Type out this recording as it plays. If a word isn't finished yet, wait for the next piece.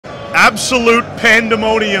Absolute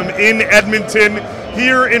pandemonium in Edmonton,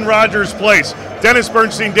 here in Rogers Place. Dennis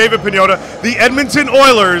Bernstein, David Pagnotta. The Edmonton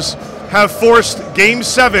Oilers have forced Game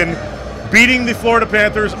 7, beating the Florida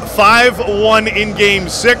Panthers 5-1 in Game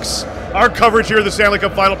 6. Our coverage here of the Stanley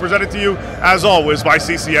Cup Final presented to you, as always, by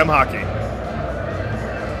CCM Hockey.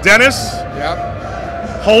 Dennis?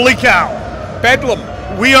 Yep. Holy cow.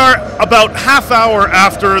 Bedlam. We are about half hour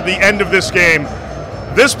after the end of this game.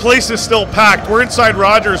 This place is still packed. We're inside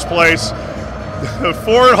Rogers Place. The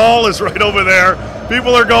Ford Hall is right over there.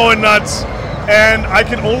 People are going nuts. And I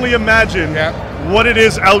can only imagine what it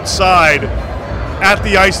is outside at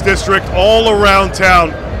the Ice District, all around town.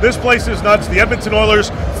 This place is nuts. The Edmonton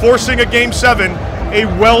Oilers forcing a Game 7, a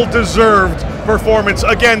well-deserved performance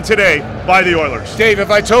again today by the Oilers. Dave,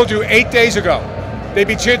 if I told you 8 days ago they'd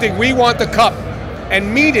be chanting, "We want the cup,"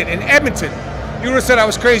 and mean it in Edmonton, you would have said I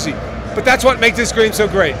was crazy. But that's what makes this game so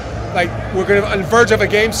great. Like, we're going to on the verge of a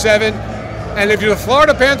Game 7, and if you're the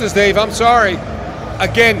Florida Panthers, Dave, I'm sorry.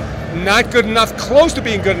 Again, not good enough, close to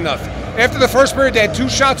being good enough. After the first period, they had 2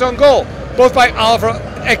 shots on goal, both by Oliver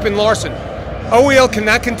Ekman-Larsson. OEL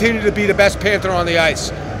cannot continue to be the best Panther on the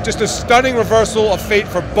ice. Just a stunning reversal of fate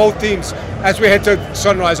for both teams as we head to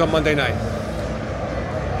Sunrise on Monday night.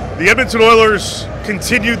 The Edmonton Oilers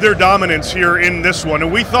continued their dominance here in this one,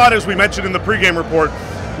 and we thought, as we mentioned in the pregame report,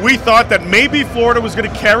 we thought that maybe Florida was going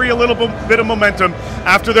to carry a little bit of momentum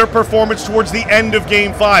after their performance towards the end of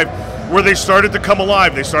Game 5, where they started to come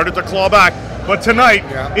alive, they started to claw back. But tonight,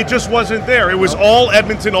 it just wasn't there. It was all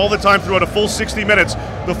Edmonton all the time throughout a full 60 minutes.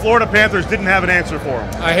 The Florida Panthers didn't have an answer for them.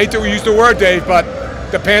 I hate to use the word, Dave, but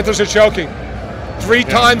the Panthers are choking. 3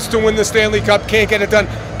 times to win the Stanley Cup, can't get it done,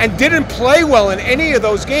 and didn't play well in any of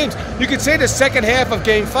those games. You could say the second half of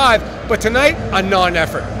Game 5, but tonight, a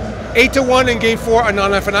non-effort. 8-1 in Game 4, a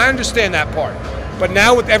non-effort. I understand that part. But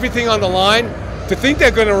now with everything on the line, to think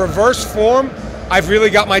they're going to reverse form, I've really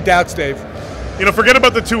got my doubts, Dave. You know, forget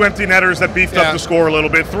about the 2 empty netters that beefed up the score a little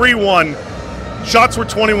bit. 3-1. Shots were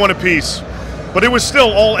 21 apiece. But it was still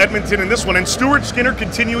all Edmonton in this one. And Stuart Skinner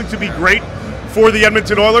continuing to be great for the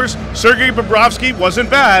Edmonton Oilers. Sergei Bobrovsky wasn't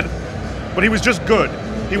bad, but he was just good.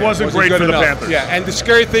 He wasn't great for the Panthers. Yeah, and the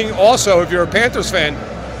scary thing also, if you're a Panthers fan,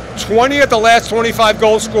 20 of the last 25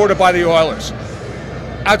 goals scored are by the Oilers.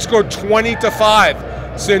 Outscored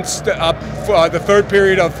 20-5 since the third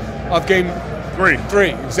period of Game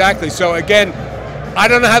 3. Exactly. So again, I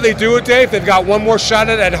don't know how they do it, Dave. They've got one more shot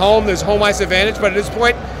at home. There's home ice advantage, but at this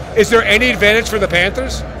point, is there any advantage for the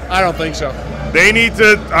Panthers? I don't think so. They need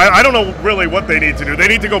to, I don't know really what they need to do. They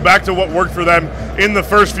need to go back to what worked for them in the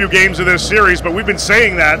first few games of this series, but we've been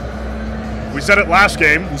saying that. We said it last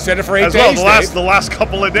game. We said it for 8 as days, well. The last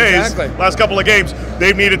couple of days, last couple of games,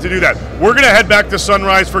 they've needed to do that. We're going to head back to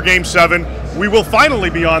Sunrise for Game 7. We will finally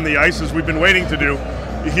be on the ice, as we've been waiting to do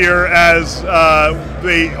here, as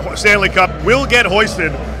the Stanley Cup will get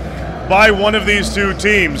hoisted by one of these 2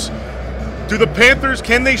 teams. Do the Panthers,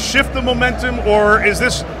 can they shift the momentum, or is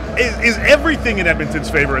everything in Edmonton's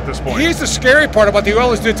favor at this point? Here's the scary part about the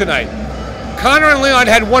Oilers did tonight. Connor and Leon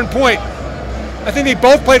had 1 point. I think they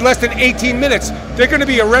both played less than 18 minutes. They're going to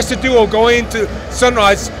be a rested duo going into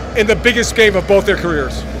Sunrise in the biggest game of both their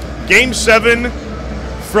careers. Game 7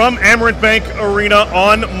 from Amerant Bank Arena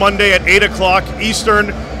on Monday at 8 o'clock Eastern.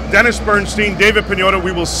 Dennis Bernstein, David Pagnotta,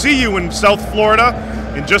 we will see you in South Florida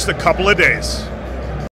in just a couple of days.